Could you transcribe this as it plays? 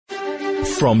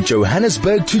From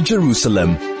Johannesburg to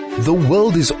Jerusalem, the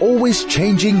world is always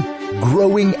changing,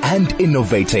 growing and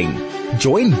innovating.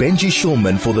 Join Benji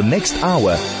Shulman for the next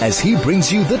hour as he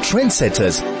brings you the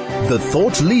trendsetters, the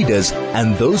thought leaders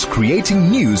and those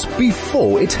creating news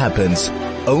before it happens.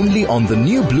 Only on the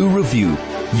New Blue Review,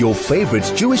 your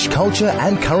favorite Jewish culture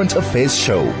and current affairs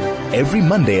show. Every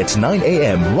Monday at 9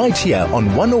 a.m. right here on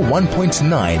 101.9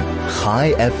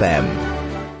 Chai FM.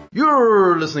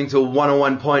 You're listening to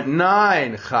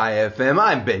 101.9 Chai FM.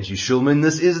 I'm Benji Shulman.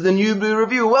 This is the New Blue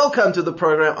Review. Welcome to the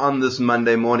program on this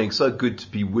Monday morning. So good to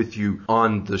be with you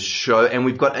on the show. And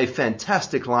we've got a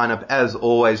fantastic lineup as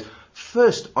always.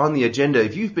 First on the agenda,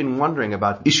 if you've been wondering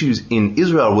about issues in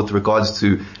Israel with regards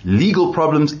to legal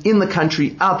problems in the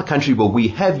country, out the country, well, we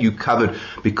have you covered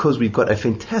because we've got a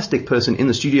fantastic person in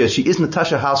the studio. She is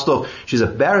Natasha Hausdorff. She's a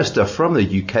barrister from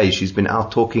the UK. She's been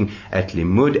out talking at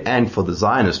Limud and for the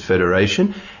Zionist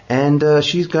Federation. And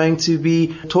she's going to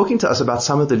be talking to us about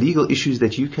some of the legal issues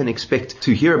that you can expect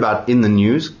to hear about in the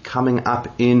news coming up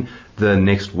in the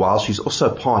next while. She's also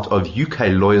part of UK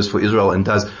Lawyers for Israel and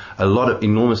does a lot of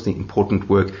enormously important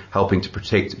work helping to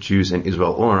protect Jews and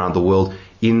Israel all around the world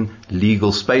in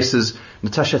legal spaces.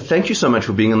 Natasha, thank you so much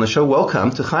for being on the show.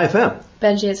 Welcome to Chai FM.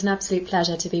 Benji, it's an absolute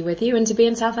pleasure to be with you and to be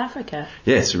in South Africa.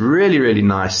 Yes, really, really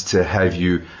nice to have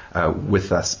you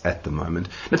with us at the moment.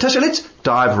 Natasha, let's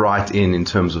dive right in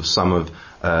terms of some of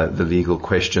the legal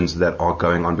questions that are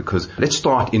going on, because let's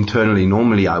start internally.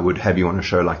 Normally I would have you on a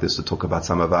show like this to talk about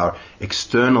some of our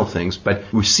external things, but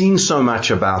we've seen so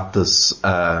much about this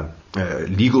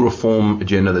legal reform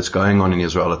agenda that's going on in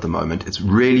Israel at the moment. It's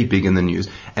really big in the news,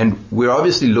 and we're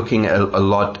obviously looking at a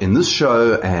lot in this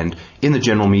show and in the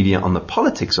general media on the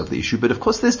politics of the issue, but of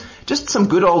course there's just some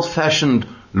good old-fashioned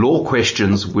law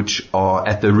questions which are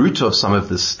at the root of some of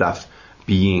this stuff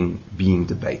being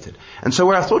debated. And so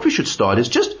where I thought we should start is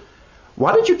just,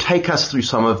 why don't you take us through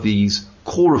some of these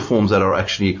core reforms that are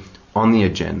actually on the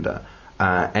agenda,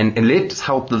 and let's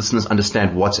help the listeners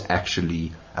understand what's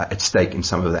actually at stake in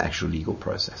some of the actual legal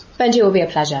process. Benji, it will be a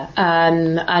pleasure.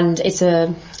 And it's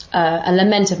a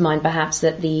lament of mine, perhaps,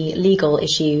 that the legal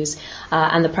issues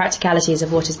and the practicalities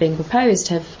of what is being proposed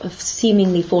have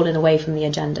seemingly fallen away from the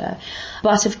agenda.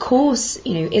 But of course,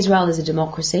 Israel is a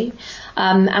democracy,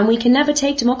 and we can never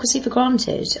take democracy for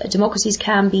granted. Democracies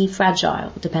can be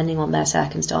fragile, depending on their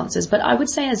circumstances. But I would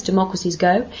say, as democracies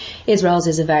go, Israel's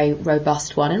is a very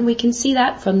robust one, and we can see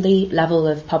that from the level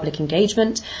of public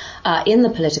engagement in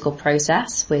the political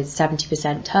process, with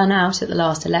 70% turnout at the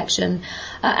last election.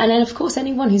 And then, of course,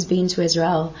 anyone who's been to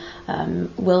Israel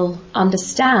will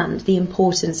understand the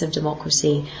importance of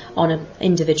democracy on an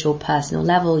individual personal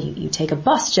level. You take a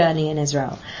bus journey in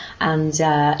Israel, and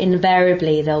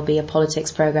invariably there'll be a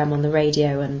politics program on the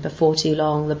radio, and before too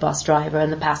long the bus driver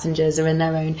and the passengers are in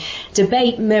their own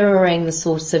debate, mirroring the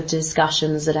sorts of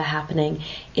discussions that are happening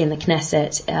in the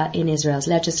Knesset, in Israel's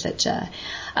legislature.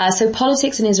 So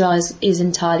politics in Israel is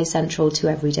entirely central to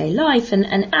everyday life,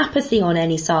 and apathy on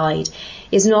any side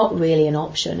is not really an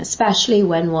option, especially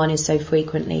when one is so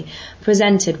frequently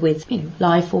presented with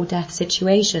life or death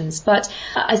situations. But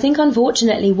I think,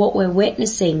 unfortunately, what we're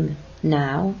witnessing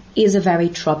now is a very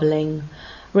troubling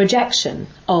rejection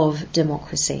of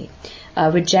democracy,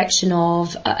 a rejection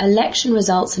of election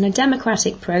results and a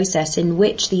democratic process in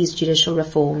which these judicial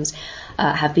reforms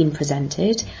have been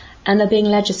presented and are being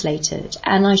legislated.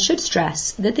 And I should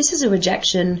stress that this is a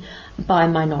rejection by a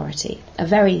minority, a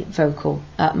very vocal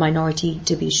minority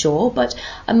to be sure, but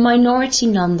a minority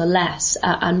nonetheless,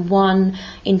 and one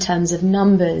in terms of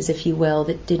numbers, if you will,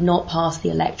 that did not pass the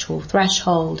electoral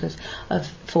threshold of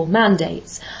full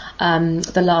mandates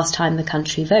the last time the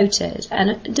country voted.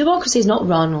 And democracy is not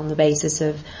run on the basis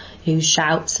of who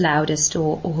shouts loudest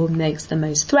or who makes the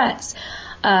most threats.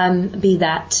 Be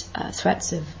that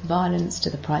threats of violence to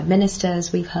the Prime Minister,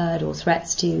 as we've heard, or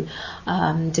threats to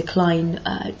decline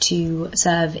to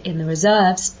serve in the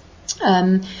reserves.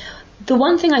 The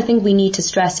one thing I think we need to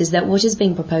stress is that what is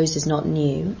being proposed is not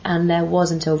new, and there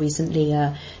was until recently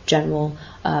a general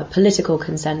political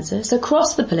consensus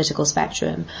across the political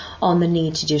spectrum on the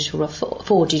need for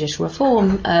judicial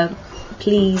reform,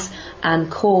 pleas and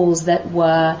calls that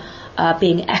were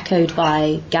being echoed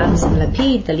by Gantz and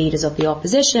Lapid, the leaders of the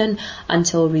opposition,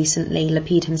 until recently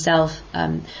Lapid himself.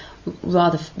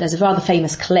 There's a rather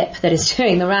famous clip that is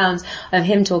doing the rounds of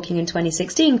him talking in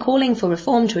 2016, calling for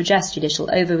reform to address judicial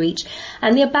overreach.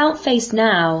 And the about face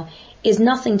now is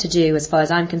nothing to do, as far as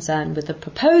I'm concerned, with the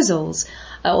proposals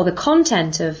or the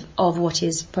content of what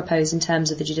is proposed in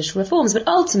terms of the judicial reforms, but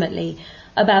ultimately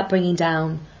about bringing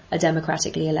down a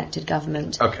democratically elected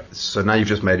government. Okay, so now you've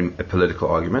just made a political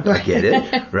argument. I get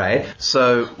it, right?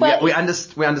 So we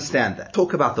understand that.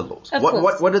 Talk about the laws.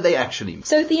 What do they actually mean?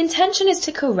 So the intention is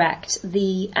to correct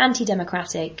the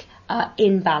anti-democratic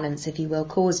imbalance, if you will,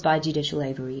 caused by judicial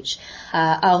overreach.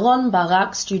 Aaron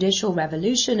Barak's judicial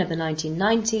revolution of the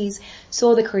 1990s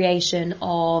saw the creation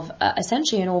of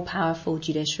essentially an all-powerful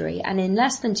judiciary, and in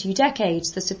less than 2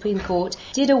 decades the Supreme Court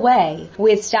did away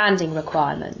with standing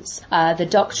requirements, the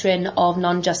doctrine of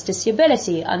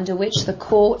non-justiciability, under which the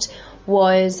court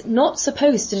was not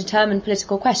supposed to determine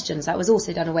political questions. That was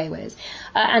also done away with.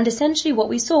 And essentially what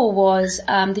we saw was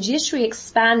the judiciary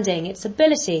expanding its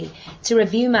ability to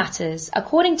review matters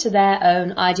according to their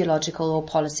own ideological or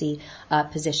policy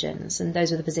positions. And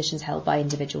those are the positions held by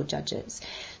individual judges.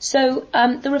 So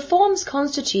the reforms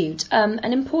constitute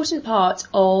an important part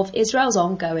of Israel's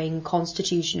ongoing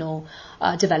constitutional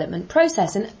development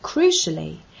process. And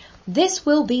crucially, this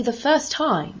will be the first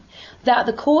time that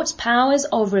the court's powers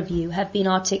of review have been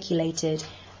articulated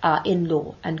in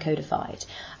law and codified.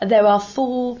 There are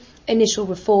 4 initial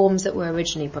reforms that were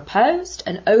originally proposed: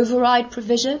 an override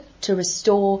provision to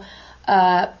restore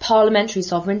parliamentary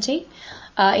sovereignty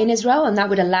in Israel, and that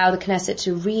would allow the Knesset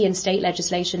to reinstate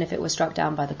legislation if it was struck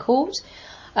down by the court.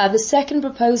 The second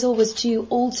proposal was to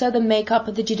alter the makeup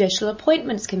of the Judicial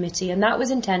Appointments Committee, and that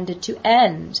was intended to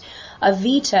end a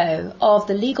veto of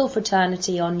the legal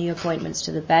fraternity on new appointments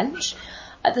to the bench.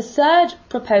 The third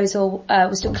proposal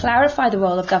was to clarify the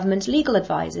role of government legal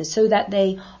advisors so that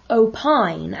they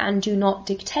opine and do not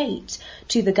dictate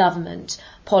to the government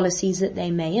policies that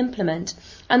they may implement.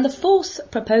 And the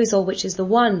fourth proposal, which is the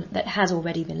one that has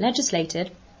already been legislated,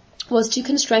 was to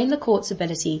constrain the court's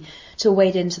ability to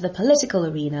wade into the political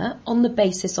arena on the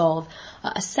basis of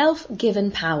a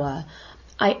self-given power,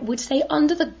 I would say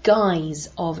under the guise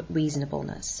of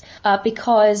reasonableness,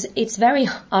 because it's very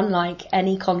unlike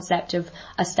any concept of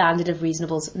a standard of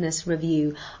reasonableness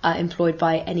review employed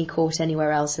by any court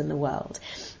anywhere else in the world.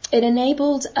 It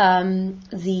enabled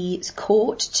the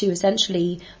court to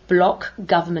essentially block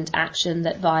government action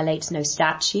that violates no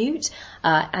statute,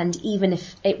 and even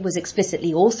if it was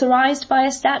explicitly authorized by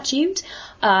a statute,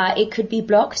 it could be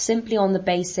blocked simply on the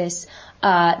basis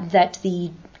that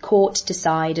the court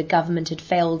decide a government had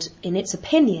failed, in its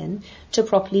opinion, to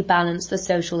properly balance the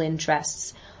social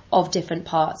interests of different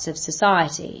parts of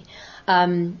society.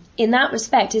 In that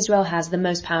respect, Israel has the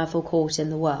most powerful court in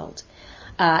the world.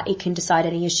 It can decide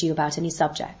any issue about any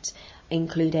subject,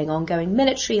 including ongoing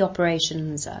military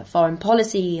operations, foreign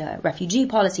policy, refugee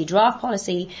policy, draft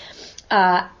policy,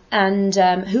 and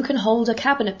who can hold a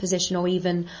cabinet position or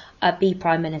even be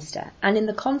prime minister. And in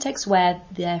the context where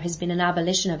there has been an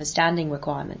abolition of a standing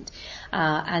requirement,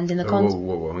 and in the I'm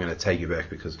going to take you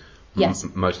back because yes.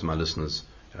 Most of my listeners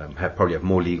probably have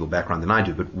more legal background than I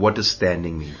do, but what does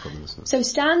standing mean for the listeners? So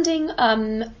standing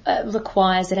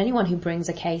requires that anyone who brings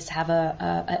a case have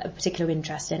a particular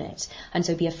interest in it and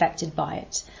so be affected by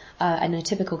it. And a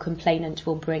typical complainant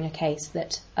will bring a case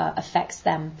that affects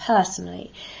them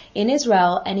personally. In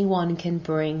Israel, anyone can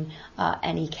bring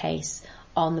any case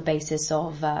on the basis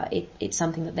of it's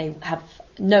something that they have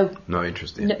no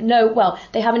interest in. Well,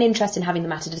 they have an interest in having the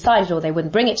matter decided, or they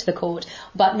wouldn't bring it to the court,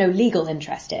 but no legal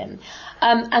interest in.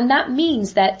 And that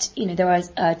means that there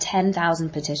are 10,000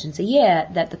 petitions a year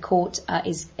that the court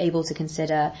is able to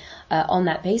consider on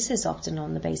that basis, often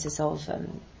on the basis of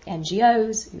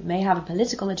NGOs who may have a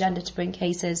political agenda to bring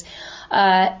cases.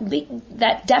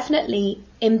 That definitely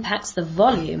impacts the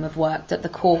volume of work that the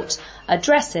court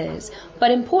addresses.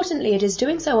 But importantly, it is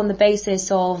doing so on the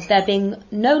basis of there being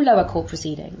no lower court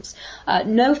proceedings,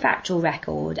 no factual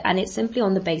record, and it's simply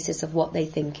on the basis of what they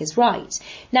think is right.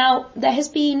 Now, there has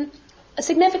been a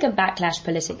significant backlash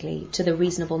politically to the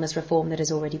reasonableness reform that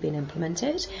has already been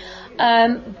implemented.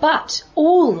 But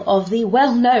all of the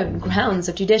well-known grounds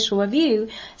of judicial review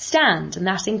stand, and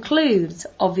that includes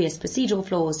obvious procedural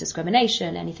flaws,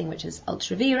 discrimination, anything which is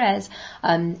ultra vires,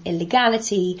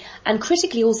 illegality, and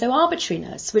critically also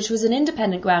arbitrariness, which was an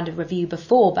independent ground of review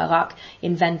before Barak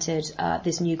invented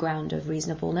this new ground of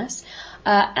reasonableness,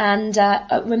 and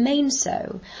remains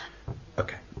so.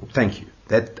 Okay, thank you.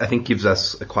 That, I think, gives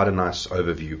us quite a nice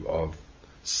overview of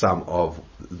some of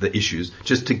the issues,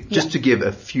 just to give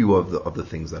a few of the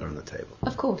things that are on the table.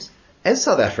 Of course. As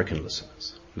South African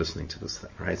listeners listening to this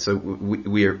thing, right? So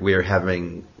we're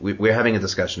having a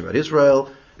discussion about Israel.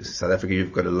 South Africa,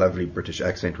 you've got a lovely British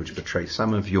accent which betrays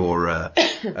some of your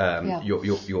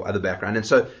your other background, and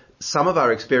so some of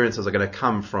our experiences are going to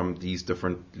come from these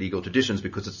different legal traditions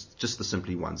because it's just the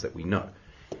simply ones that we know.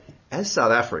 As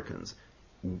South Africans,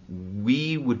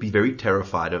 we would be very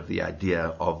terrified of the idea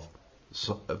of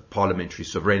parliamentary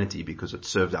sovereignty because it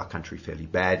served our country fairly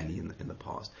badly in the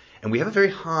past. And we have a very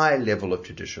high level of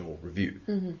judicial review.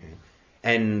 Okay?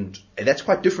 And that's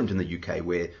quite different in the UK,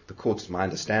 where the courts, to my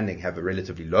understanding, have a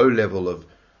relatively low level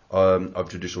of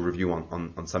judicial review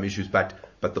on some issues, but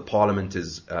the parliament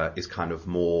is kind of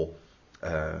more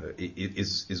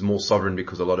is more sovereign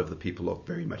because a lot of the people are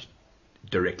very much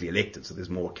directly elected, so there's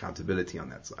more accountability on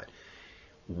that side.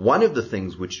 One of the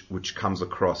things which comes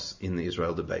across in the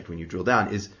Israel debate when you drill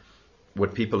down is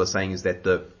what people are saying is that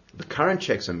the current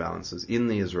checks and balances in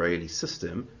the Israeli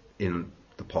system, in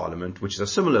the parliament, which is a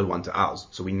similar one to ours,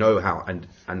 so we know how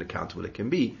unaccountable it can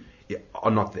be, are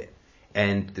not there.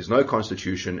 And there's no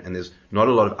constitution, and there's not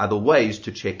a lot of other ways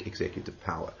to check executive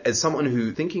power. As someone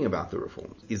who's thinking about the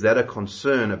reforms, is that a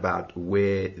concern about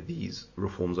where these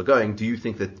reforms are going? Do you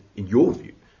think that, in your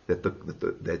view,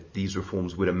 that these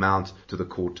reforms would amount to the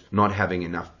court not having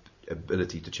enough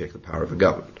ability to check the power of the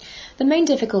government? The main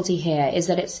difficulty here is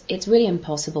that it's really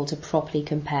impossible to properly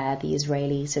compare the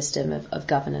Israeli system of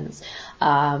governance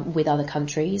with other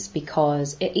countries,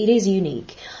 because it is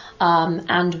unique.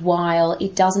 And while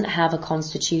it doesn't have a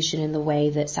constitution in the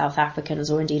way that South Africans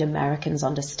or indeed Americans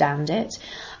understand it,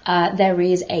 there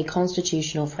is a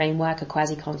constitutional framework, a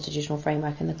quasi-constitutional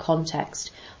framework in the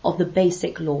context of the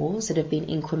basic laws that have been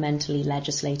incrementally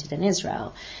legislated in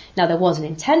Israel. Now, there was an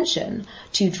intention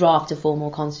to draft a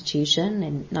formal constitution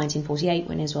in 1948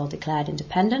 when Israel declared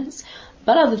independence,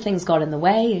 but other things got in the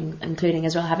way, including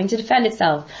Israel having to defend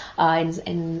itself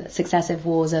in successive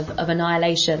wars of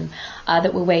annihilation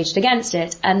that were waged against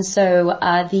it. And so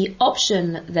the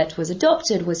option that was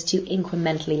adopted was to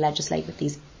incrementally legislate with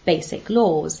these basic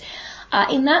laws.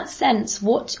 In that sense,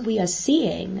 what we are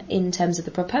seeing in terms of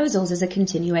the proposals is a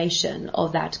continuation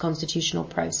of that constitutional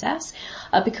process,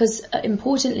 because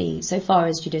importantly, so far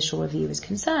as judicial review is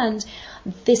concerned,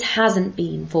 this hasn't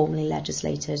been formally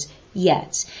legislated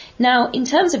yet. Now, in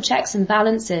terms of checks and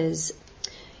balances,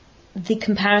 the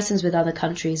comparisons with other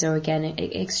countries are again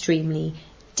extremely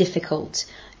difficult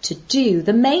to do.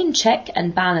 The main check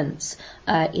and balance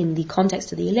in the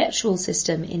context of the electoral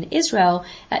system in Israel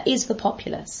is the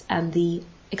populace and the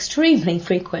extremely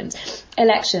frequent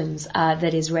elections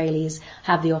that Israelis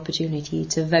have the opportunity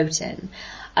to vote in.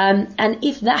 And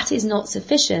if that is not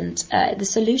sufficient, the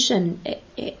solution,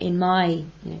 in my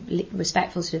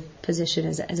respectful sort of position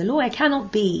as a lawyer,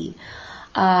 cannot be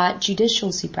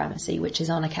judicial supremacy, which is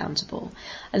unaccountable.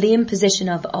 The imposition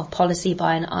of policy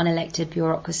by an unelected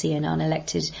bureaucracy and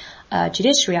unelected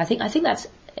judiciary, I think that's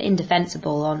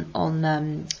indefensible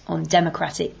on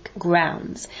democratic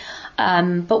grounds.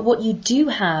 But what you do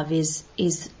have is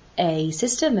a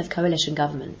system of coalition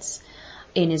governments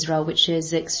in Israel, which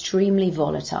is extremely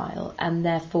volatile, and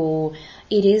therefore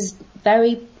it is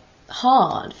very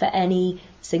hard for any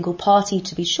single party,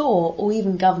 to be sure, or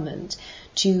even government,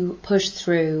 to push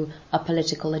through a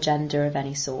political agenda of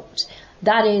any sort.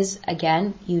 That is,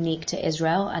 again, unique to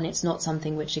Israel, and it's not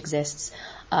something which exists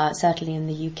certainly in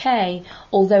the UK,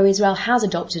 although Israel has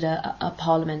adopted a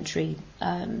parliamentary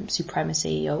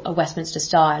supremacy, or a Westminster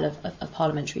style of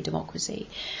parliamentary democracy.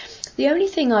 The only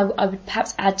thing I would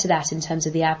perhaps add to that in terms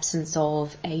of the absence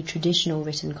of a traditional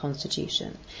written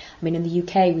constitution, I mean, in the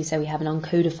UK we say we have an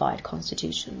uncodified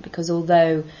constitution, because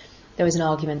although there is an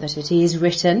argument that it is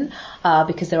written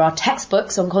because there are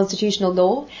textbooks on constitutional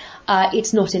law,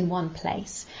 it's not in one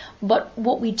place. But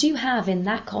what we do have in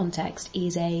that context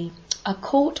is a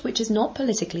court which is not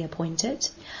politically appointed,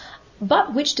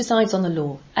 but which decides on the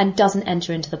law and doesn't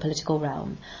enter into the political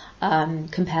realm.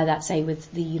 Compare that, say,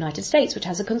 with the United States, which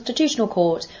has a constitutional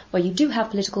court where you do have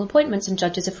political appointments, and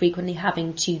judges are frequently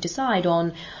having to decide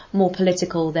on more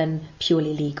political than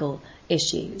purely legal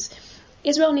issues.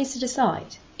 Israel needs to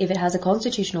decide if it has a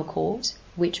constitutional court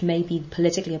which may be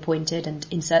politically appointed and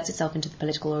inserts itself into the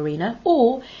political arena,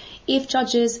 or if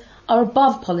judges are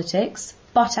above politics,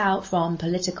 butt out from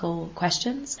political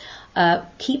questions,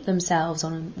 keep themselves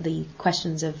on the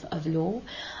questions of law,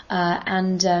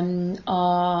 and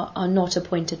are not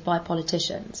appointed by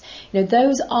politicians.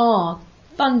 Those are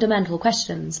fundamental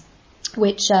questions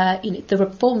which the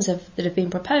reforms that have been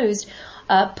proposed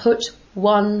put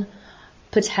one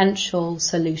potential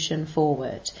solution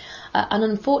forward. And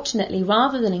unfortunately,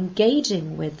 rather than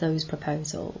engaging with those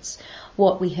proposals,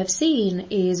 what we have seen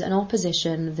is an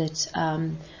opposition that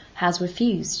has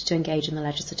refused to engage in the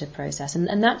legislative process.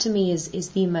 And that to me is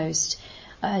the most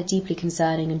deeply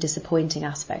concerning and disappointing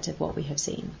aspect of what we have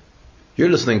seen. You're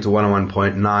listening to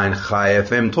 101.9 Chai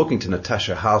FM, talking to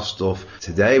Natasha Hausdorff.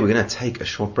 Today we're going to take a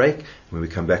short break. When we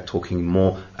come back, talking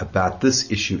more about this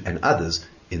issue and others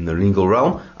in the legal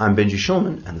realm. I'm Benji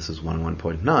Shulman, and this is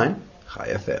 101.9 Chai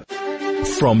FM.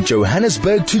 From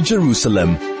Johannesburg to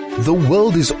Jerusalem, the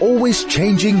world is always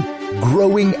changing,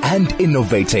 growing and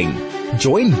innovating.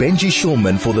 Join Benji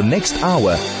Shulman for the next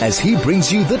hour as he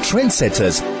brings you the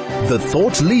trendsetters, the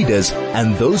thought leaders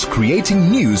and those creating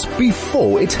news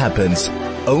before it happens.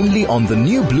 Only on the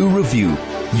New Blue Review,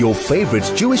 your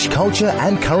favorite Jewish culture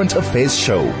and current affairs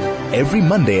show. Every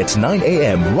Monday at 9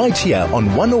 a.m. right here on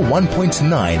 101.9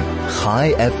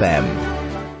 Chai FM.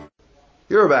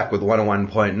 You're back with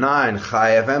 101.9 Chai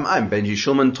FM. I'm Benji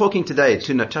Shulman, talking today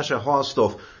to Natasha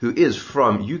Hausdorff, who is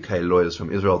from UK Lawyers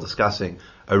from Israel, discussing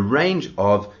a range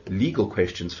of legal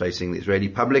questions facing the Israeli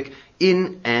public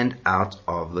in and out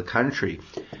of the country.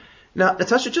 Now,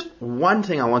 Natasha, just one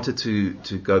thing I wanted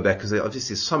to go back, because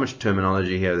obviously there's so much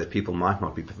terminology here that people might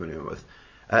not be familiar with.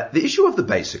 The issue of the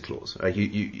basic laws, right?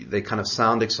 They kind of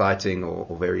sound exciting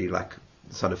or very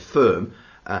sort of firm,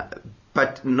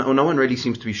 but no one really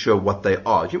seems to be sure what they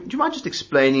are. Do you mind just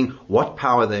explaining what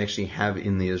power they actually have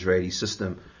in the Israeli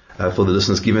system for the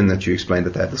listeners, given that you explained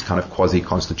that they have this kind of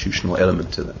quasi-constitutional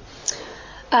element to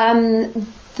them?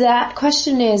 That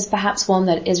question is perhaps one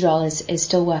that Israel is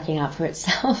still working out for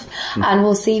itself, and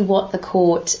we'll see what the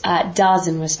court does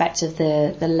in respect of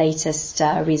the latest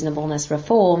reasonableness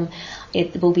reform.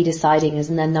 It will be deciding as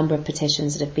in a number of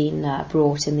petitions that have been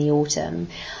brought in the autumn.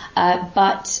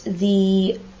 But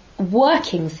the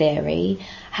working theory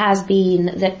has been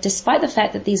that despite the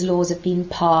fact that these laws have been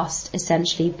passed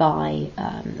essentially by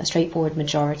a straightforward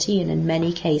majority, and in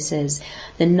many cases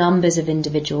the numbers of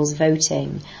individuals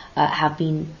voting have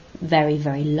been very,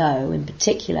 very low, in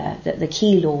particular the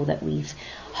key law that we've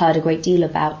heard a great deal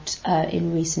about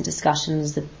in recent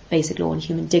discussions, the Basic Law on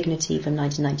Human Dignity from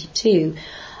 1992,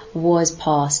 was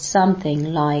passed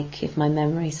something like, if my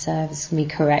memory serves me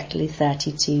correctly,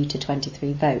 32 to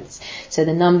 23 votes. So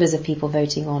the numbers of people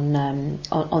voting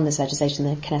on this legislation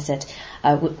in the Knesset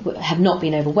have not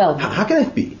been overwhelming. How can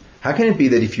it be? How can it be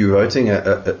that if you're voting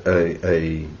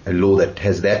a law that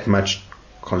has that much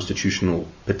constitutional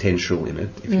potential in it,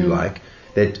 if you like,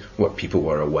 that people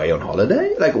were away on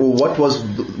holiday? What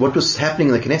was happening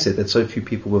in the Knesset that so few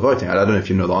people were voting? I don't know if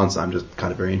you know the answer. I'm just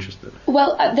kind of very interested.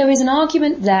 Well, there is an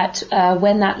argument that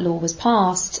when that law was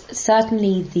passed,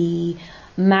 certainly the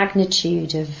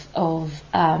magnitude of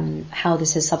how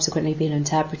this has subsequently been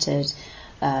interpreted,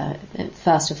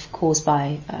 first of course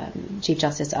by Chief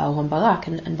Justice Aaron Barak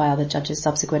and by other judges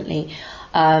subsequently,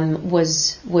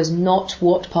 was not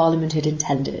what Parliament had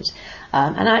intended.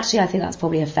 And actually I think that's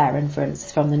probably a fair inference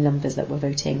from the numbers that were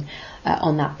voting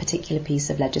on that particular piece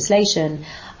of legislation.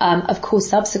 Of course,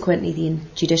 subsequently the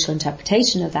judicial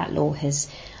interpretation of that law has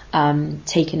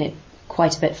taken it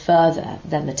quite a bit further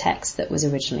than the text that was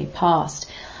originally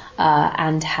passed,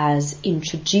 and has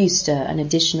introduced an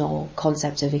additional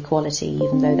concept of equality,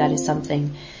 even though that is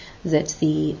something that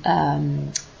the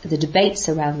debates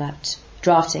around that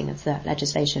drafting of that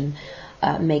legislation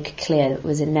make clear that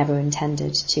was never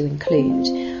intended to include.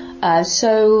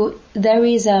 So there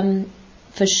is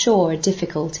for sure a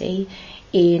difficulty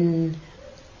in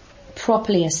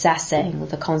properly assessing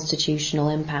the constitutional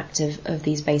impact of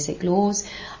these basic laws,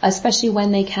 especially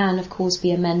when they can, of course,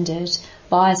 be amended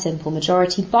by a simple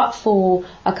majority, but for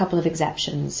a couple of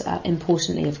exceptions.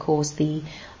 Importantly, of course, the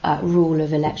rule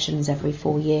of elections every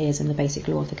 4 years in the basic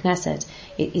law of the Knesset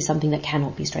is something that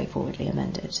cannot be straightforwardly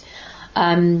amended.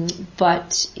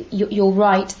 But you're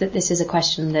right that this is a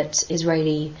question that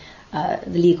Israeli, the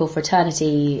legal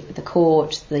fraternity, the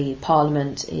court, the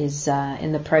parliament is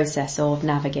in the process of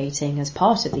navigating as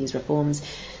part of these reforms,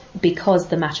 because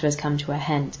the matter has come to a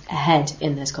head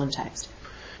in this context.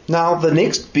 Now, the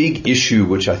next big issue,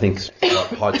 which I think is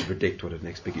hard to predict what a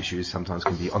next big issue is, sometimes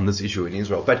can be on this issue in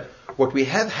Israel, but what we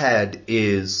have had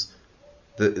is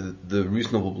the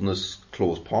reasonableness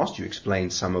clause passed. You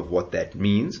explained some of what that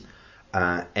means.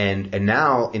 And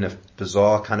now, in a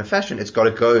bizarre kind of fashion, it's got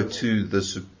to go to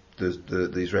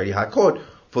the Israeli High Court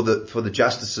for the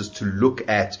justices to look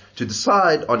at, to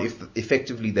decide on if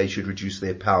effectively they should reduce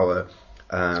their power,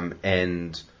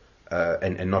 and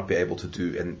not be able to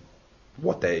do, and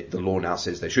what the law now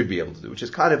says they should be able to do, which is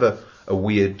kind of a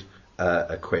weird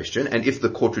question. And if the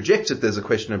court rejects it, there's a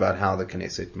question about how the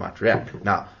Knesset might react.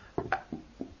 Now,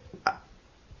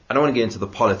 I don't want to get into the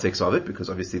politics of it, because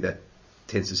obviously that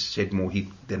tends to shed more heat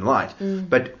than light.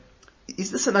 But is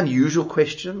this an unusual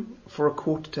question for a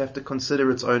court to have to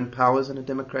consider its own powers in a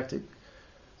democratic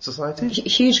society?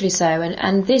 Hugely so,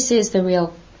 and this is the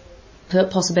real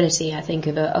possibility, I think,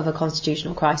 of a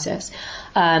constitutional crisis,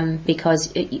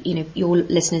 because your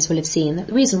listeners will have seen that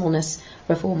the reasonableness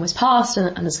reform was passed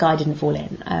and the sky didn't fall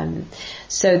in.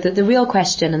 So that the real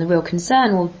question and the real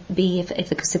concern will be if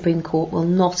the Supreme Court will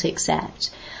not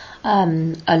accept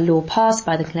a law passed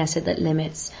by the Knesset that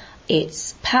limits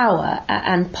its power.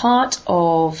 And part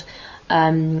of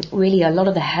really a lot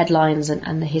of the headlines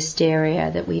and the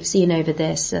hysteria that we've seen over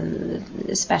this, and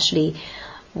especially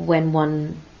when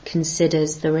one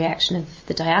considers the reaction of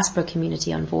the diaspora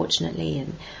community, unfortunately,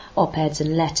 and op-eds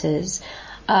and letters,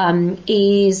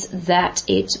 is that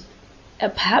it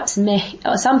perhaps may,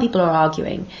 some people are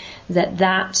arguing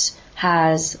that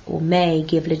has or may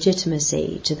give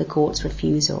legitimacy to the court's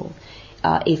refusal,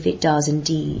 if it does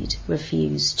indeed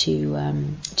refuse to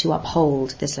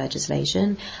uphold this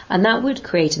legislation, and that would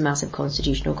create a massive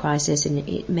constitutional crisis, and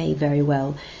it may very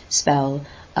well spell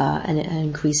an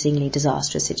increasingly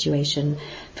disastrous situation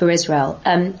for Israel.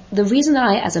 The reason that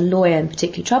I, as a lawyer, am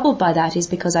particularly troubled by that is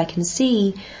because I can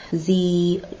see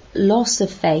the loss of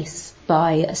faith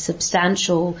by a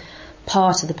substantial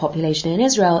part of the population in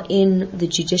Israel in the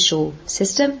judicial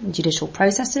system, judicial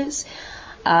processes,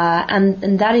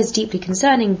 and that is deeply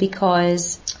concerning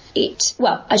because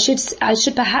I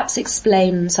should perhaps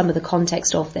explain some of the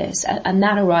context of this, and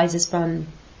that arises from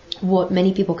what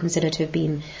many people consider to have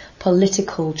been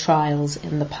political trials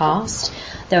in the past.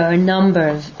 There are a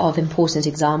number of important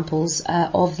examples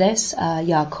of this.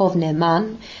 Yaakov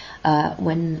Ne'eman,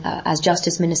 when as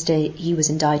Justice Minister he was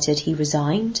indicted, he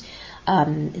resigned.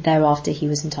 Thereafter he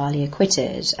was entirely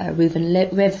acquitted.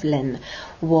 Reuven Rivlin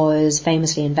was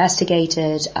famously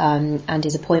investigated, and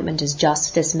his appointment as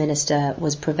Justice Minister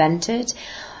was prevented,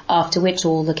 after which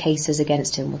all the cases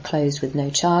against him were closed with no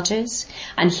charges.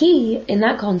 And he, in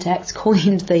that context,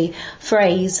 coined the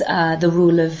phrase, the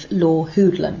rule of law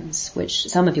hoodlums, which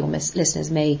some of your listeners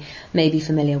may be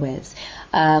familiar with.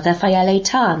 Raphael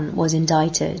Eitan was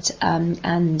indicted,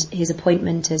 and his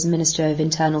appointment as Minister of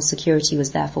Internal Security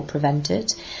was therefore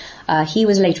prevented. He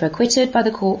was later acquitted by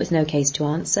the court with no case to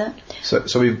answer. So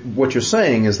what you're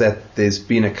saying is that there's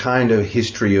been a kind of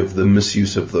history of the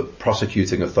misuse of the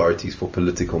prosecuting authorities for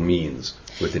political means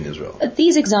within Israel.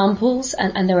 These examples,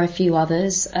 and there are a few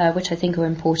others, which I think are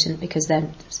important because they're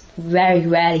very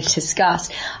rarely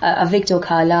discussed. Avigdor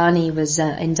Kailani was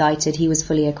indicted. He was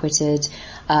fully acquitted.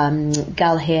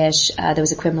 Gal Hirsch, there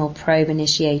was a criminal probe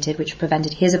initiated which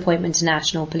prevented his appointment to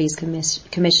National Police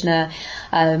Commissioner.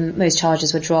 Most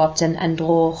charges were dropped. And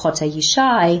Dror Chote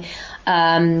Yishai,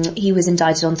 he was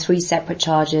indicted on 3 separate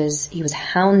charges. He was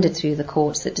hounded through the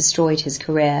courts that destroyed his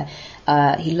career.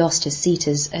 He lost his seat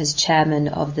as chairman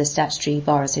of the Statutory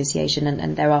Bar Association,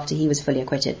 and thereafter he was fully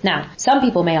acquitted. Now, some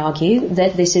people may argue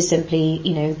that this is simply,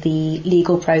 the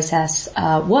legal process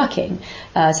working.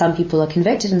 Some people are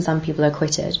convicted and some people are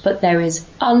acquitted, but there is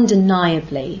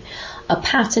undeniably a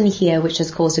pattern here which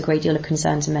has caused a great deal of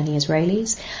concern to many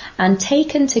Israelis, and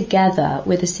taken together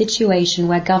with a situation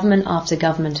where government after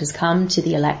government has come to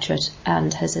the electorate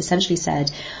and has essentially said,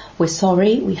 we're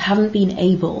sorry, we haven't been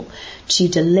able to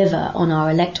deliver on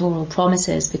our electoral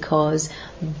promises because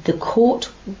the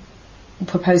court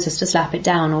propose us to slap it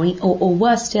down, or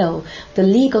worse still, the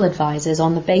legal advisors,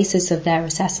 on the basis of their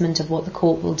assessment of what the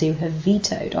court will do, have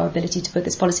vetoed our ability to put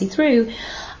this policy through.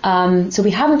 So we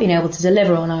haven't been able to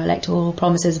deliver on our electoral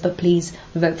promises, but please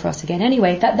vote for us again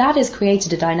anyway. That has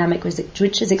created a dynamic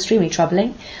which is extremely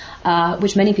troubling,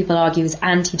 which many people argue is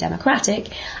anti-democratic,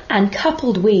 and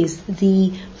coupled with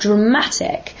the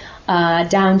dramatic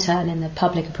downturn in the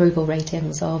public approval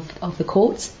ratings of the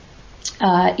courts,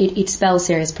 it spells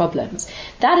serious problems.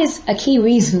 That is a key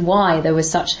reason why there was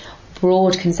such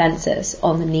broad consensus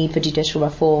on the need for judicial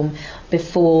reform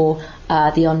before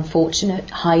the unfortunate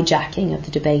hijacking of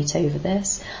the debate over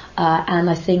this. And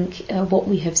I think what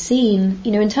we have seen,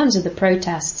 in terms of the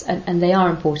protests, and they are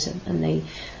important, and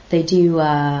they do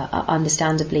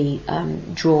understandably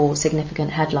draw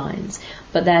significant headlines,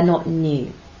 but they're not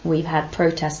new. We've had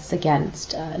protests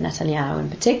against Netanyahu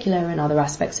in particular and other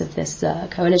aspects of this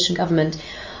coalition government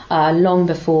long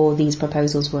before these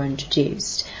proposals were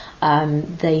introduced.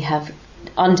 They have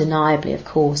undeniably, of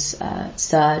course,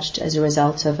 surged as a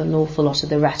result of an awful lot of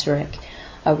the rhetoric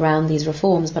around these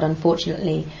reforms, but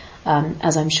unfortunately,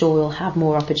 as I'm sure we'll have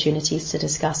more opportunities to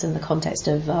discuss in the context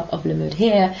of Limud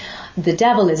here, the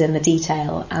devil is in the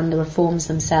detail, and the reforms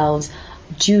themselves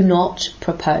do not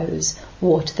propose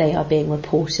what they are being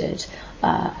reported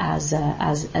as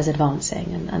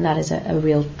advancing, and that is a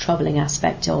real troubling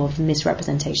aspect of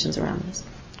misrepresentations around this.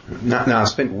 Now I've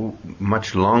spent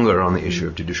much longer on the issue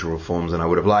of judicial reforms than I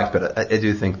would have liked, but I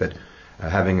do think that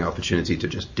having an opportunity to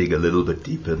just dig a little bit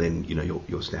deeper than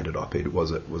your standard op-ed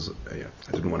was I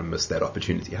didn't want to miss that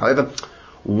opportunity. However,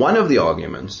 one of the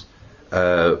arguments,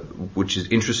 which is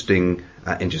interesting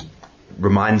and just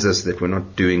reminds us that we're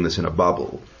not doing this in a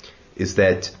bubble, is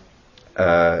that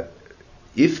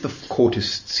if the court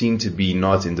is seen to be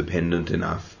not independent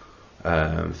enough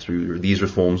through these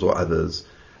reforms or others,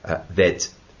 that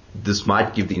this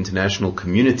might give the international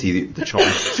community the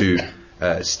chance to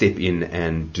step in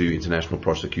and do international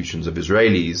prosecutions of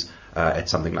Israelis at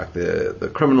something like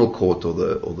the criminal court or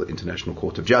the International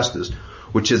Court of Justice,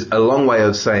 which is a long way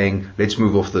of saying let's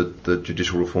move off the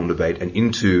judicial reform debate and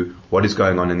into what is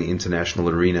going on in the international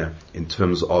arena in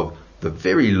terms of the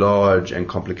very large and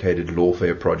complicated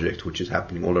lawfare project which is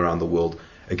happening all around the world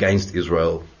against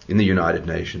Israel in the United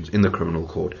Nations, in the criminal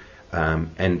court,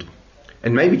 and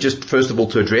maybe just first of all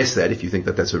to address that, if you think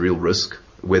that that's a real risk,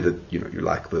 whether you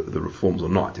like the reforms or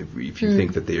not, if you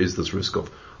think that there is this risk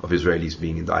of Israelis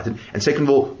being indicted, and second of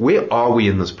all, where are we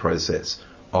in this process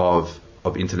of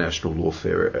international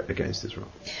lawfare against Israel?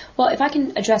 Well, if I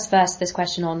can address first this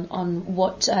question on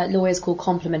what lawyers call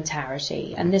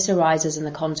complementarity, and this arises in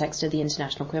the context of the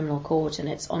International Criminal Court and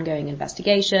its ongoing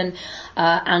investigation,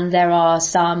 and there are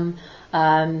some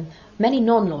many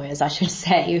non-lawyers, I should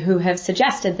say, who have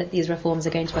suggested that these reforms are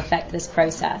going to affect this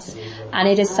process. And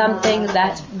it is something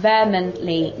that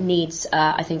vehemently needs,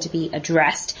 I think, to be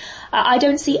addressed. I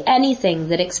don't see anything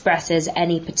that expresses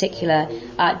any particular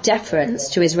deference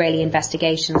to Israeli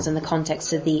investigations in the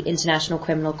context of the International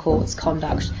Criminal Court's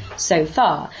conduct so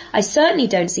far. I certainly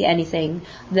don't see anything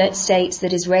that states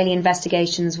that Israeli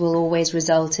investigations will always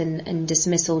result in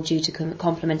dismissal due to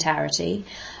complementarity.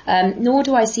 Nor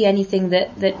do I see anything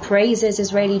that praises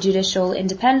Israeli judicial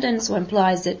independence or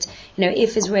implies that,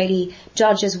 if Israeli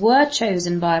judges were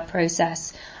chosen by a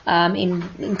process,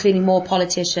 including more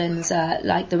politicians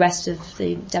like the rest of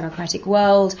the democratic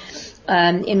world,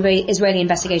 Israeli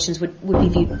investigations would be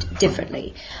viewed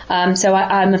differently. So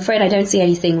I'm afraid I don't see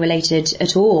anything related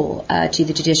at all to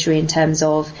the judiciary in terms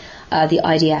of the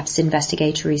IDF's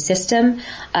investigatory system,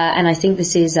 and I think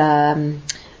this is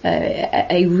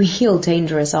a real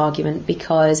dangerous argument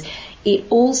because it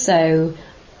also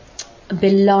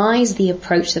belies the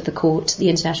approach that the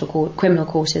International Criminal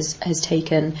Court has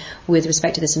taken with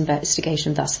respect to this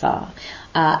investigation thus far.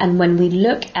 And when we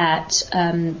look at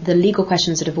the legal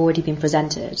questions that have already been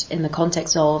presented in the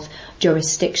context of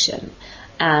jurisdiction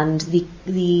and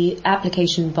the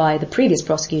application by the previous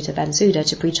prosecutor, Bensouda,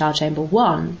 to pre-trial chamber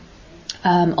 1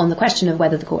 on the question of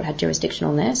whether the court had jurisdiction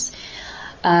on this,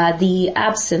 the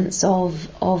absence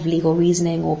of legal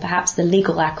reasoning or perhaps the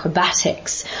legal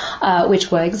acrobatics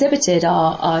which were exhibited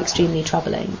are extremely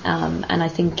troubling. And I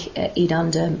think it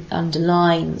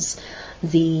underlines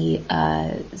the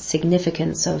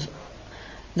significance of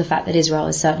the fact that Israel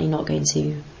is certainly not going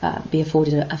to be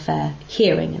afforded a fair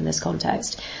hearing in this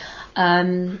context.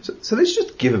 So let's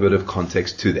just give a bit of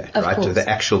context to that, right? Course. To the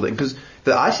actual, because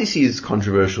the ICC is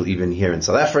controversial even here in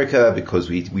South Africa because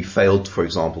we failed, for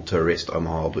example, to arrest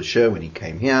Omar al-Bashir when he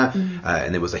came here,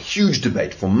 and there was a huge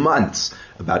debate for months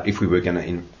about if we were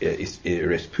going to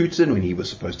arrest Putin when he was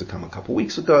supposed to come a couple of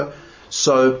weeks ago.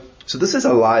 So this is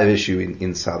a live issue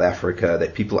in South Africa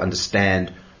that people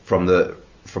understand from the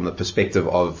perspective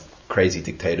of crazy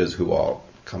dictators who are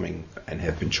coming and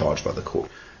have been charged by the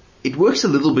court. It works a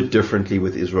little bit differently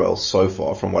with Israel so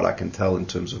far, from what I can tell, in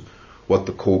terms of what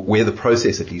the court, where the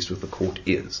process, at least with the court,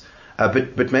 is.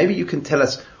 But maybe you can tell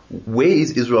us, where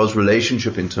is Israel's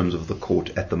relationship in terms of the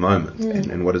court at the moment,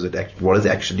 and where is the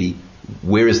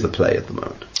play at the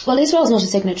moment? Well, Israel is not a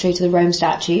signatory to the Rome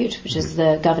Statute, which is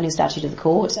the governing statute of the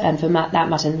court, and for that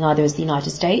matter, neither is the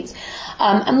United States.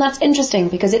 And that's interesting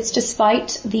because it's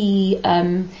despite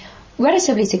the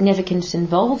relatively significant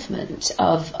involvement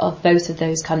of both of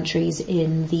those countries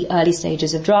in the early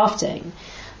stages of drafting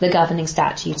the governing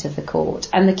statute of the court.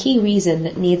 And the key reason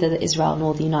that neither Israel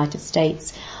nor the United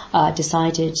States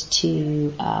decided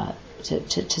to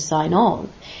sign on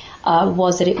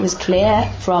was that it was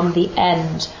clear from the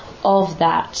end of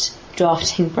that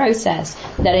drafting process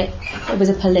that it was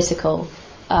a political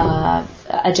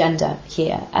agenda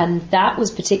here, and that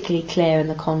was particularly clear in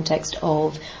the context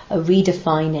of a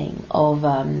redefining of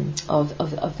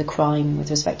the crime with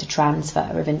respect to transfer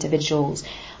of individuals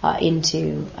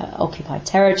into occupied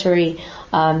territory.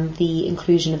 The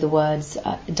inclusion of the words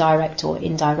direct or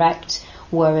indirect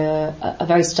were a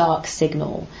very stark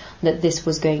signal that this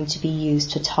was going to be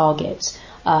used to target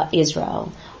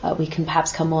Israel. We can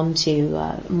perhaps come on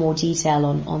to more detail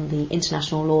on the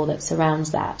international law that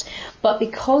surrounds that. But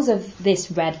because of this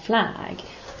red flag,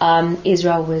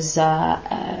 Israel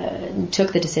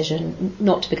took the decision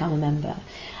not to become a member.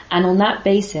 And on that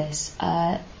basis,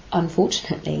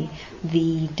 unfortunately,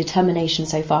 the determination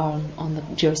so far on the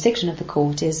jurisdiction of the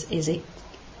court is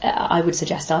I would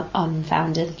suggest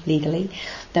unfounded legally.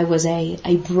 There was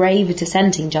a brave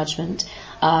dissenting judgment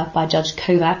by Judge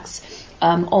Kovacs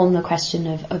on the question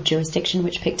of jurisdiction,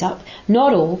 which picked up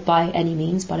not all by any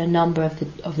means, but a number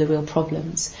of the real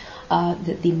problems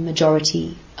that the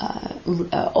majority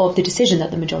of the decision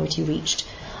that the majority reached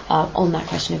on that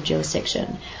question of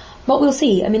jurisdiction. But we'll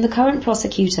see. I mean, the current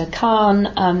prosecutor,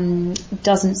 Khan,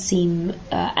 doesn't seem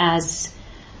as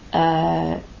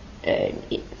I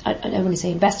don't want to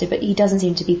say invested, but he doesn't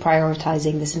seem to be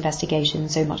prioritising this investigation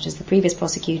so much as the previous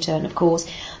prosecutor. And of course,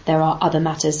 there are other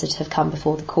matters that have come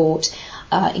before the court,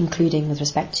 including with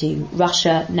respect to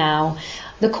Russia now.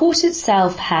 The court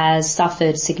itself has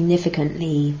suffered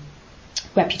significantly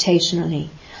reputationally,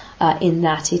 in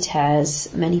that it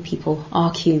has, many people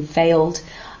argue, failed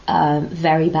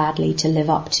very badly to live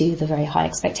up to the very high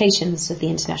expectations of the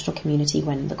international community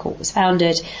when the court was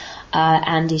founded,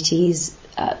 and it is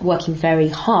working very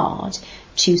hard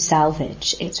to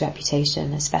salvage its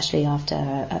reputation, especially after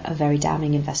a very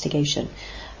damning investigation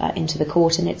into the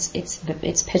court and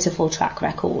its pitiful track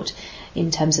record in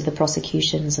terms of the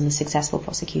prosecutions and the successful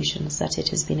prosecutions that it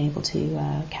has been able to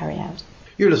carry out.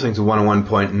 You're listening to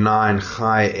 101.9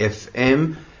 Chai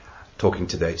FM, talking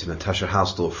today to Natasha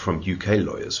Hausdorff from UK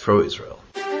Lawyers for Israel.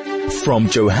 From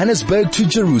Johannesburg to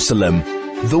Jerusalem,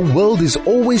 the world is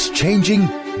always changing,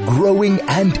 growing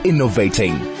and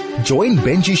innovating. Join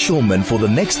Benji Shulman for the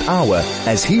next hour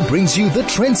as he brings you the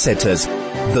trendsetters,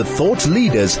 the thought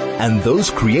leaders and those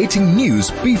creating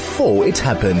news before it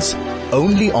happens.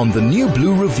 Only on the New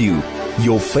Blue Review,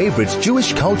 your favorite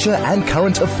Jewish culture and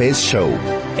current affairs show.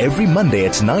 Every Monday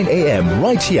at 9 a.m.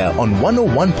 right here on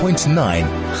 101.9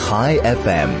 Chai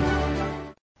FM.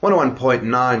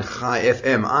 101.9 Chai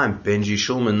FM. I'm Benji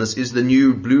Shulman. This is the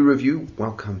New Blue Review.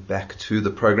 Welcome back to the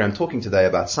program, talking today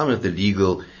about some of the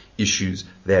legal issues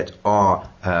that are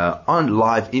on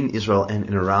live in Israel and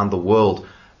in around the world,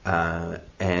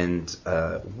 and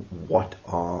what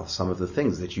are some of the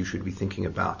things that you should be thinking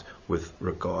about with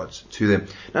regards to them.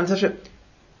 Now, Natasha,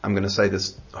 I'm going to say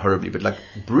this horribly, but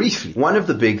briefly, one of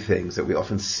the big things that we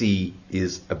often see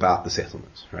is about the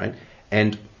settlements, right?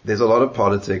 And there's a lot of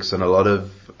politics and a lot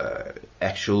of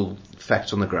actual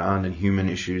facts on the ground and human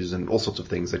issues and all sorts of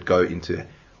things that go into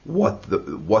what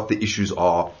the issues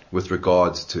are with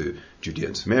regards to Judea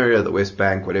and Samaria, the West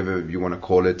Bank, whatever you want to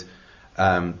call it.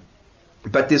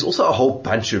 But there's also a whole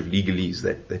bunch of legalese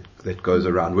that goes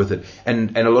around with it,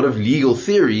 and a lot of legal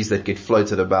theories that get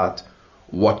floated about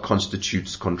what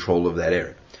constitutes control of that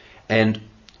area. And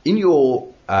in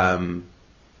your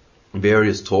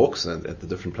various talks at the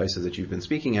different places that you've been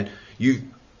speaking at, you've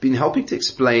been helping to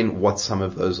explain what some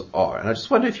of those are. And I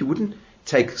just wonder if you wouldn't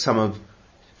take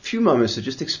few moments to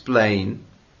just explain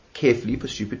carefully for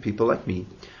stupid people like me,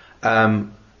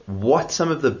 what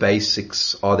some of the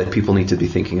basics are that people need to be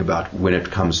thinking about when it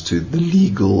comes to the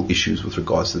legal issues with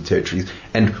regards to the territories,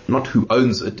 and not who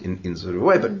owns it in sort of a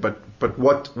way, but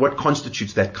what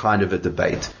constitutes that kind of a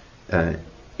debate on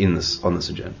this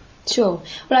agenda. Sure.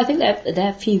 Well, I think there are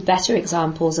a few better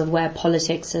examples of where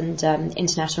politics and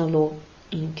international law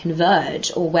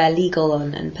converge, or where legal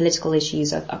and political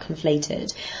issues are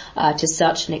conflated to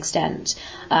such an extent.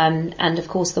 And of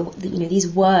course, these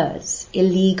words,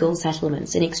 illegal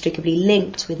settlements, inextricably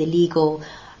linked with illegal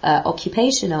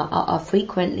occupation, are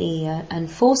frequently and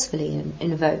forcefully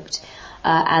invoked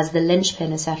as the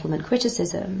linchpin of settlement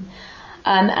criticism.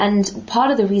 And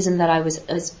part of the reason that I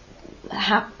was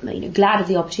glad of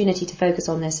the opportunity to focus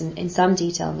on this in some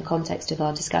detail in the context of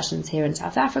our discussions here in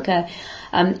South Africa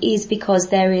is because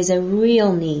there is a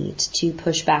real need to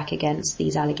push back against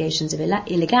these allegations of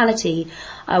illegality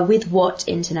with what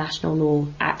international law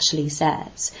actually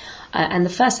says. And the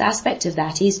first aspect of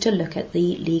that is to look at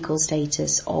the legal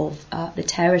status of the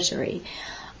territory.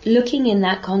 Looking in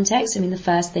that context, the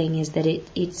first thing is that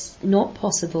it's not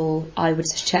possible, I would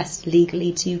suggest,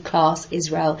 legally to class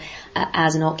Israel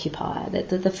as an occupier. That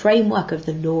the framework of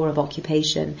the law of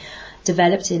occupation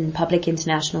developed in public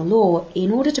international law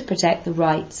in order to protect the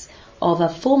rights of a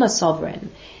former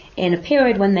sovereign in a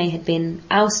period when they had been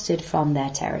ousted from their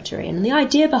territory. And the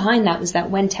idea behind that was that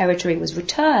when territory was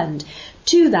returned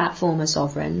to that former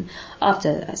sovereign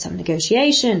after some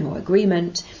negotiation or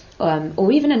agreement,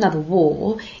 or even another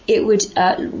war, it would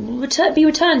be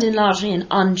returned in largely an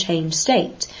unchanged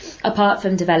state, apart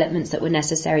from developments that were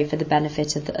necessary for the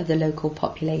benefit of the local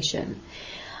population.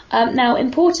 Now,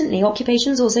 importantly,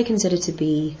 occupation is also considered to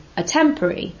be a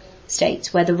temporary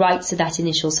state, where the rights of that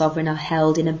initial sovereign are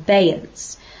held in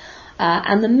abeyance.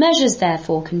 And the measures,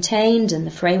 therefore, contained in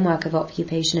the framework of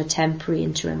occupation are temporary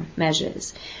interim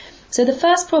measures. So the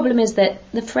first problem is that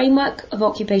the framework of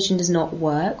occupation does not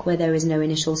work where there is no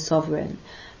initial sovereign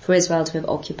for Israel to have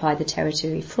occupied the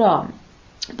territory from.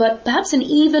 But perhaps an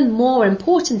even more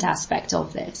important aspect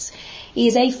of this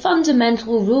is a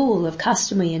fundamental rule of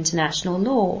customary international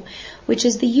law, which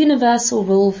is the universal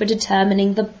rule for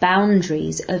determining the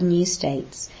boundaries of new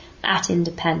states at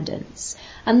independence.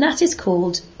 And that is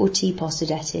called uti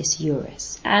possidetis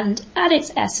juris. And at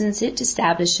its essence, it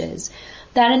establishes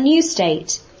that a new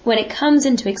state, when it comes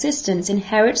into existence,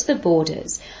 inherits the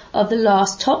borders of the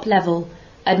last top-level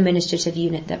administrative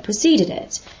unit that preceded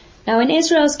it. Now, in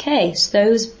Israel's case,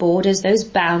 those borders, those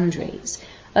boundaries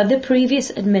of the previous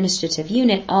administrative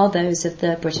unit are those of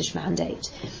the British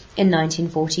Mandate in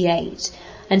 1948.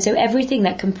 And so everything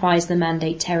that comprised the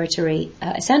Mandate territory,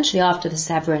 essentially after the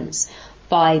severance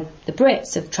by the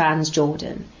Brits of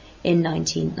Transjordan in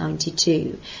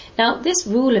 1992. Now, this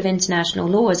rule of international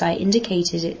law, as I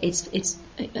indicated, it's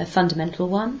a fundamental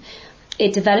one.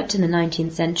 It developed in the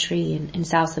 19th century in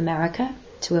South America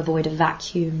to avoid a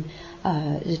vacuum,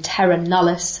 terra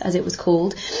nullius, as it was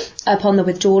called, upon the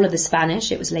withdrawal of the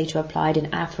Spanish. It was later applied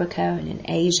in Africa and in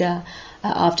Asia.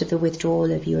 After the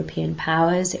withdrawal of European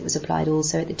powers, it was applied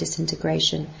also at the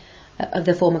disintegration of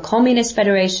the former communist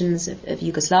federations of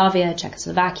Yugoslavia,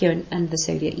 Czechoslovakia, and the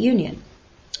Soviet Union.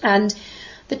 And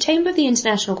the Chamber of the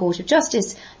International Court of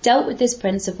Justice dealt with this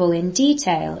principle in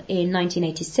detail in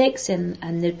 1986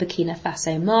 in the Burkina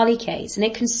Faso Mali case, and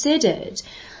it considered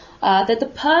that the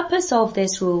purpose of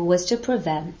this rule was to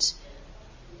prevent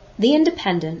the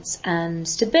independence and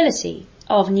stability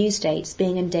of new states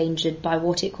being endangered by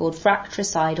what it called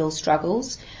fratricidal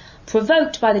struggles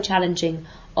provoked by the challenging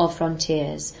of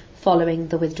frontiers following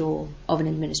the withdrawal of an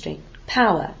administrative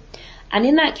power. And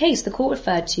in that case, the court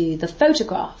referred to the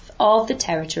photograph of the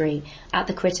territory at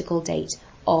the critical date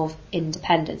of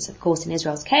independence. Of course, in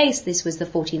Israel's case, this was the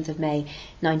 14th of May,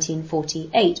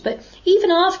 1948. But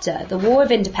even after the War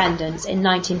of Independence in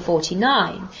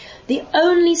 1949, the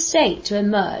only state to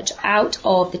emerge out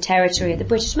of the territory of the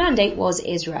British Mandate was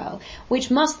Israel, which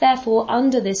must therefore,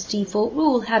 under this default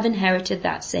rule, have inherited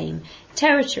that same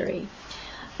territory.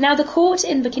 Now, the court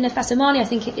in Burkina Faso Mali, I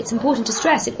think it's important to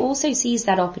stress, it also sees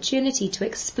that opportunity to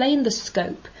explain the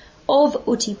scope of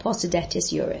uti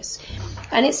possidetis juris.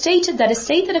 And it stated that a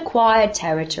state that acquired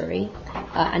territory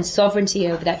and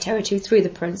sovereignty over that territory through the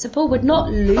principle would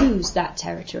not lose that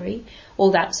territory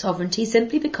or that sovereignty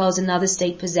simply because another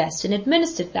state possessed and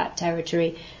administered that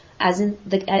territory,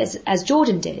 as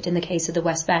Jordan did in the case of the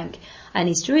West Bank and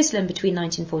East Jerusalem between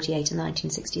 1948 and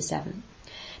 1967.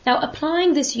 Now,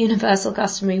 applying this universal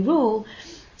customary rule,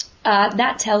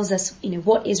 that tells us,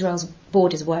 what Israel's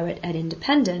borders were at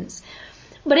independence.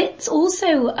 But it's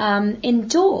also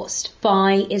endorsed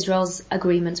by Israel's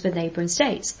agreements with neighbouring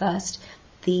states. First,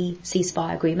 the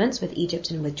ceasefire agreements with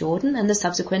Egypt and with Jordan, and the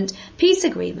subsequent peace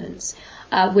agreements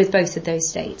with both of those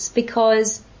states,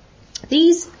 because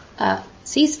these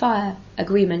ceasefire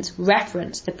agreements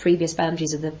reference the previous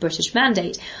boundaries of the British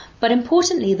Mandate. But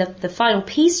importantly, the final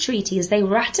peace treaties, they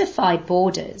ratified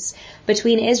borders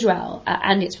between Israel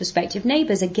and its respective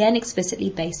neighbours, again explicitly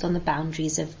based on the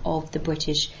boundaries of the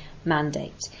British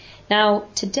Mandate. Now,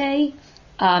 today,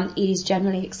 it is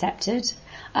generally accepted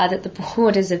that the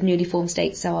borders of newly formed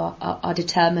states are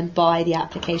determined by the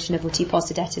application of uti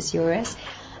possidetis juris,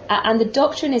 and the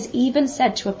doctrine is even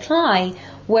said to apply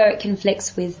where it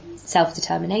conflicts with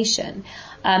self-determination.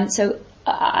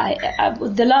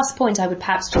 The last point I would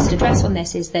perhaps just address on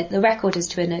this is that the record has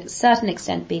to a certain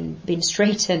extent been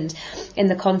straightened in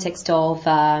the context of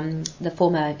the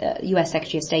former US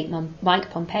Secretary of State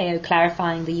Mike Pompeo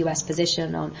clarifying the US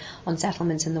position on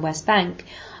settlements in the West Bank,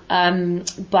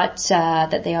 but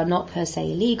that they are not per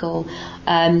se illegal.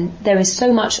 There is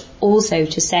so much also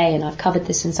to say, and I've covered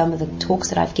this in some of the talks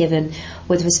that I've given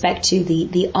with respect to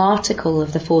the article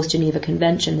of the Fourth Geneva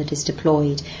Convention that is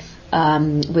deployed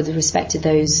with respect to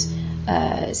those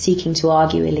seeking to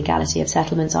argue illegality of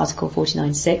settlements, Article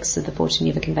 49.6 of the Fourth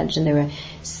Geneva Convention. There are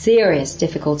serious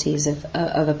difficulties of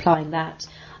applying that.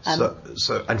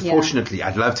 So unfortunately, yeah.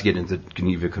 I'd love to get into the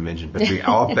Geneva Convention, but we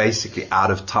are basically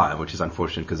out of time, which is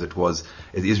unfortunate because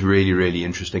it is really, really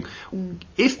interesting.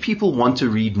 If people want to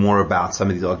read more about some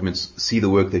of these arguments, see the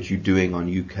work that you're doing on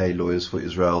UK Lawyers for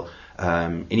Israel,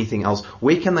 anything else,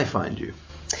 where can they find you?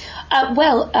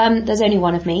 There's only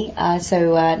one of me,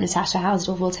 so Natasha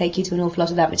Hausdorff will take you to an awful lot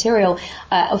of that material.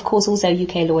 Of course, also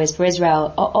UK Lawyers for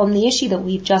Israel on the issue that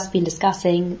we've just been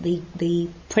discussing, the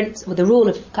rule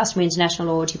of customary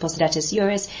international law, uti possidetis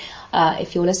juris.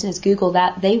 If your listeners Google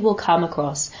that, they will come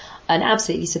across an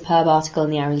absolutely superb article in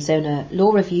the Arizona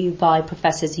Law Review by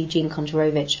Professors Eugene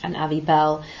Kontorovich and Avi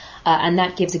Bell. And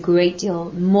that gives a great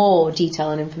deal more detail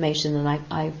and information than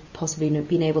I've possibly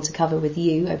been able to cover with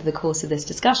you over the course of this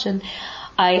discussion.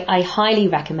 I highly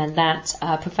recommend that.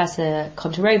 Professor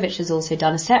Kontorovich has also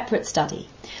done a separate study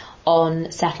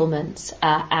on settlements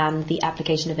and the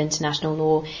application of international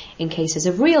law in cases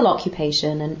of real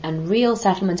occupation and real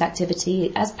settlement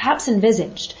activity as perhaps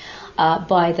envisaged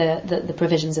by the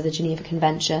provisions of the Geneva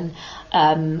Convention.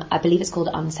 I believe it's called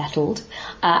Unsettled,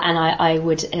 and I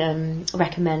would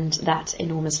recommend that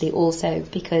enormously also,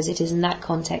 because it is in that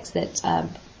context that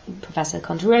Professor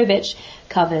Kontorovich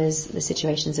covers the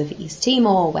situations of East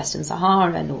Timor, Western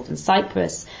Sahara, Northern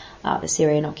Cyprus, the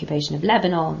Syrian occupation of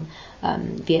Lebanon,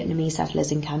 Vietnamese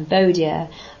settlers in Cambodia,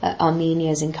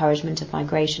 Armenia's encouragement of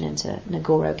migration into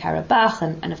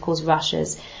Nagorno-Karabakh, and of course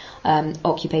Russia's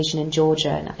occupation in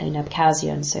Georgia, in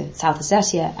Abkhazia, and so South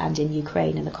Ossetia, and in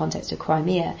Ukraine in the context of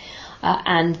Crimea.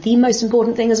 And the most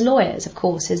important thing as lawyers, of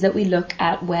course, is that we look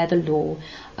at where the law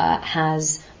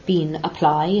has been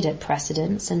applied at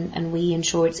precedents, and we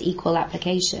ensure its equal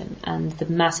application. And the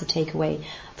massive takeaway,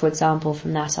 for example,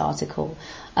 from that article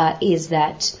is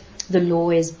that the law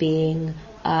is being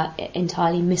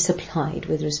entirely misapplied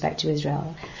with respect to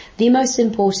Israel. The most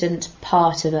important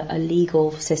part of a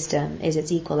legal system is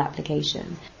its equal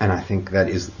application. And I think that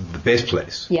is the best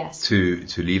place Yes. to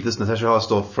leave this. Natasha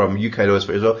Hausdorff from UK Lawyers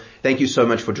for Israel, thank you so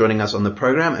much for joining us on the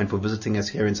program and for visiting us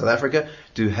here in South Africa.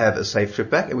 Do have a safe trip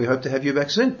back, and we hope to have you back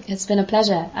soon. It's been a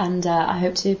pleasure, and I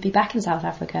hope to be back in South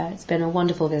Africa. It's been a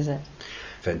wonderful visit.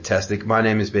 Fantastic. My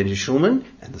name is Benji Schulman,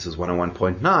 and this is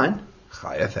 101.9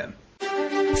 Chai FM.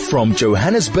 From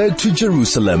Johannesburg to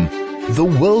Jerusalem, the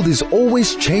world is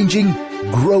always changing,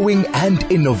 growing and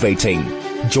innovating.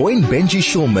 Join Benji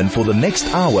Schulman for the next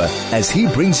hour as he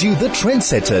brings you the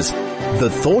trendsetters, the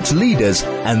thought leaders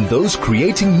and those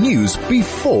creating news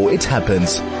before it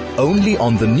happens. Only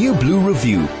on the New Blue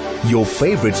Review, your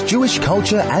favorite Jewish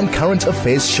culture and current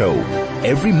affairs show.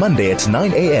 Every Monday at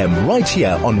 9 a.m. right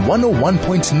here on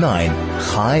 101.9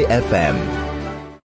 Chai FM.